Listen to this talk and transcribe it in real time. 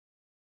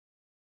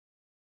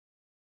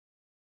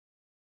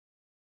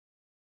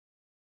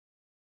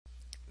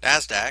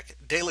NASDAQ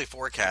daily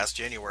forecast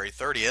January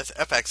 30th,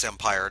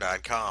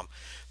 fxempire.com.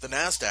 The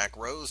NASDAQ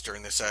rose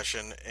during the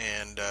session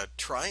and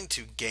trying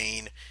to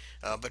gain,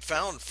 but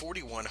found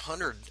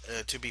 4,100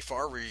 to be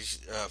far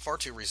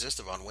too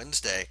resistive on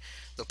Wednesday.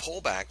 The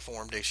pullback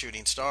formed a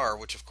shooting star,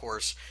 which of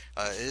course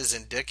is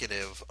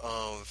indicative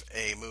of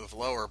a move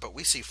lower, but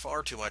we see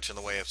far too much in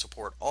the way of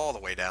support all the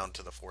way down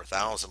to the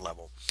 4,000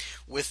 level.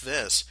 With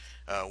this,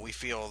 we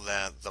feel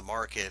that the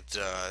market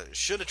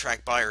should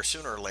attract buyers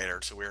sooner or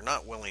later, so we are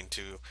not willing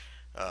to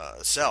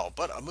sell.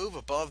 But a move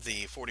above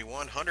the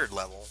 4,100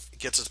 level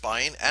gets us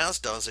buying, as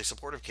does a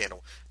supportive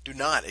candle. Do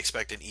not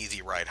expect an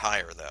easy ride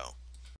higher, though.